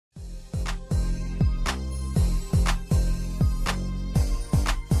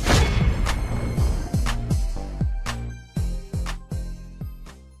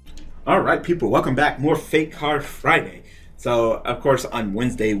All right, people, welcome back. More Fake Card Friday. So, of course, on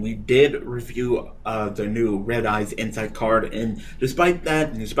Wednesday, we did review the new Red Eyes Insight card, and despite that,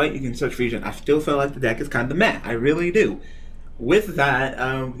 and despite using Search Fusion, I still feel like the deck is kind of meh. I really do. With that,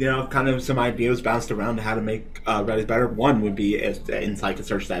 kind of some ideas bounced around how to make Red Eyes better. One would be if the Insight could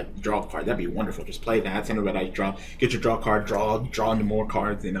search that draw card. That'd be wonderful. Just play that, send a Red Eyes draw, get your draw card, draw into more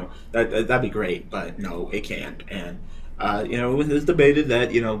cards. That'd be great. But no, it can't. And it was debated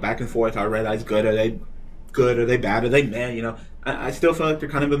that back and forth. Are Red Eyes good? Are they good? Are they bad? Are they meh? I still feel like they're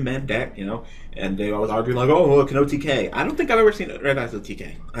kind of a meh deck. And they always argue like, oh, look, an OTK. I don't think I've ever seen Red Eyes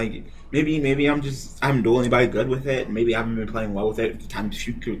OTK. Maybe I haven't dueled anybody good with it. Maybe I haven't been playing well with it.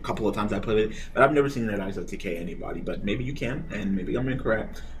 A couple of times I played it, but I've never seen Red Eyes OTK anybody. But maybe you can, and maybe I'm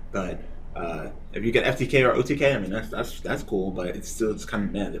incorrect. But if you get FTK or OTK, I mean that's cool, but it's kind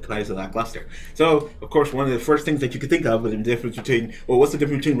of meh. It plays a lackluster. So of course, one of the first things that you could think of is the difference between what's the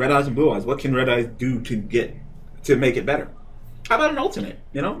difference between Red Eyes and Blue Eyes? What can Red Eyes do to make it better? How about an alternate?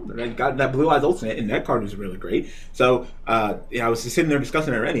 I got that Blue Eyes alternate, and that card was really great. So, I was just sitting there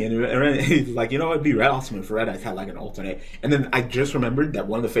discussing it already, and he's like, it'd be awesome if Red Eyes had like an alternate. And then I just remembered that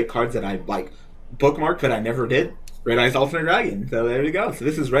one of the fake cards that I bookmarked that I never did, Red Eyes Alternate Dragon. So there you go. So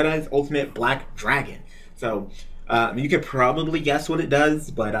this is Red Eyes Ultimate Black Dragon. So you could probably guess what it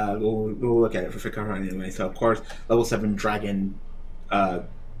does, but we'll look at it for fake card anyway. So of course, level 7 Dragon,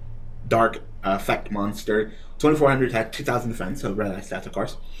 Dark Effect Monster. 2400 attack, 2000 defense, so Red Eye stats, of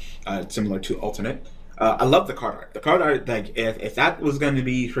course, similar to alternate. I love the card art. The card art, if that was going to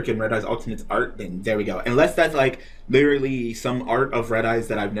be freaking Red Eye's Ultimate's art, then there we go. Unless that's literally some art of Red Eyes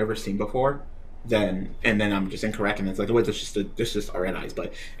that I've never seen before, then I'm just incorrect, and it's like, wait, that's just a Red Eyes.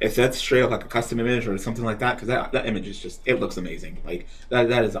 But if that's straight up like a custom image or something like that, because that image is just, it looks amazing.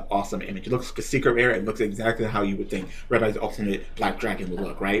 That is an awesome image. It looks like a secret rare. It looks exactly how you would think Red Eyes Ultimate Black Dragon would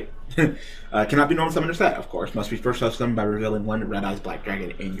look, right? Cannot be normal summoner set, of course. Must be first summoned by revealing one Red Eyes Black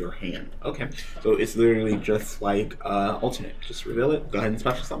Dragon in your hand. Okay, so it's literally just like alternate. Just reveal it. Go ahead and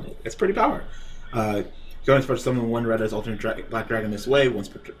special summon it. It's pretty power. Go ahead and special summon one Red Eyes Ultimate Black Dragon this way once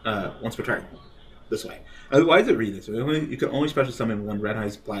per turn. This way. Why does it read this way? You can only special summon one Red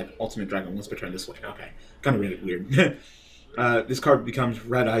Eyes Black Ultimate Dragon once per turn this way. Okay, kind of really weird. This card becomes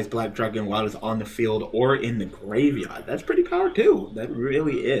Red Eyes Black Dragon while it's on the field or in the graveyard. That's pretty power too. That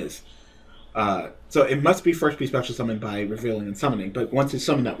really is. So it must be first be special summoned by revealing and summoning. But once it's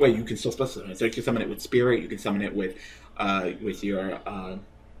summoned that way, you can still special summon it. So you can summon it with Spirit. You can summon it with your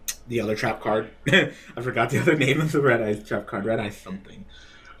the other trap card. I forgot the other name of the Red Eyes trap card. Red Eyes something.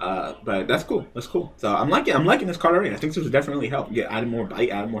 But that's cool. That's cool. So I'm liking this card already. I think this would definitely help. Get add more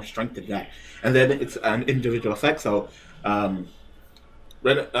bite, add more strength to that. And then it's an individual effect. So Blue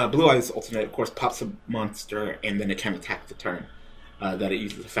Eyes Ultimate, of course, pops a monster, and then it can attack the turn that it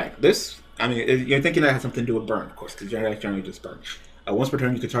uses effect. This, you're thinking that has something to do with burn, of course, because generally just burn. Once per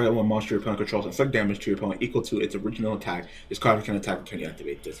turn, you can target one monster your opponent controls and inflict damage to your opponent equal to its original attack. This card can attack the turn you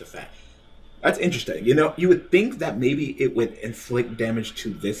activate this effect. That's interesting. You would think that maybe it would inflict damage to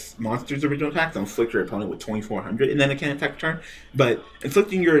this monster's original attack, so inflict your opponent with 2400, and then it can attack turn. But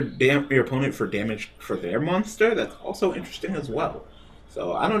inflicting your opponent for damage for their monster, that's also interesting as well.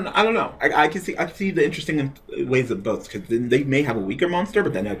 So I don't know. I can see the interesting ways of both, because then they may have a weaker monster,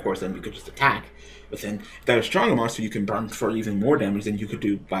 but then of course then you could just attack. But then if they're a stronger monster, you can burn for even more damage than you could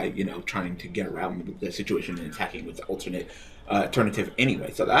do by trying to get around the situation and attacking with the alternate alternative anyway.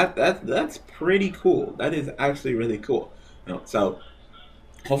 So that's pretty cool. That is actually really cool. So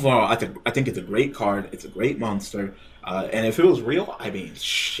overall, I think it's a great card. It's a great monster. And if it was real, I mean,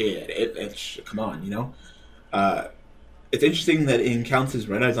 shit, come on, It's interesting that it encounters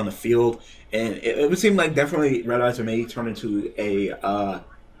Red Eyes on the field, and it would seem like definitely Red Eyes may turn into a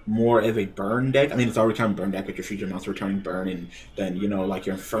more of a burn deck. I mean, it's already kind of burn deck with your future monster returning burn, and then like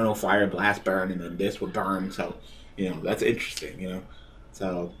your Infernal Fire Blast burn, and then this would burn. So that's interesting.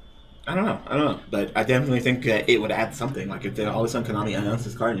 So I don't know, but I definitely think that it would add something. Like if all of a sudden Konami announced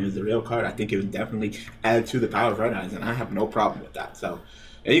this card and it was the real card, I think it would definitely add to the power of Red Eyes, and I have no problem with that. So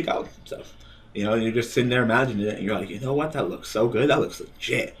there you go. So you're just sitting there imagining it, and you're like, you know what, that looks so good, that looks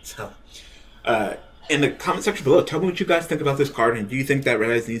legit. So in the comment section below, tell me what you guys think about this card, and do you think that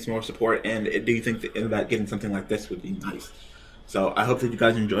Red Eyes needs more support, and do you think that getting something like this would be nice? So I hope that you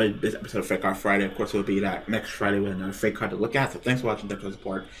guys enjoyed this episode of Fake Card Friday. Of course, we'll be back next Friday with another fake card to look at. So thanks for watching, thanks for the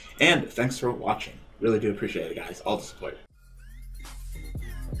support, and thanks for watching. Really do appreciate it, guys. All the support.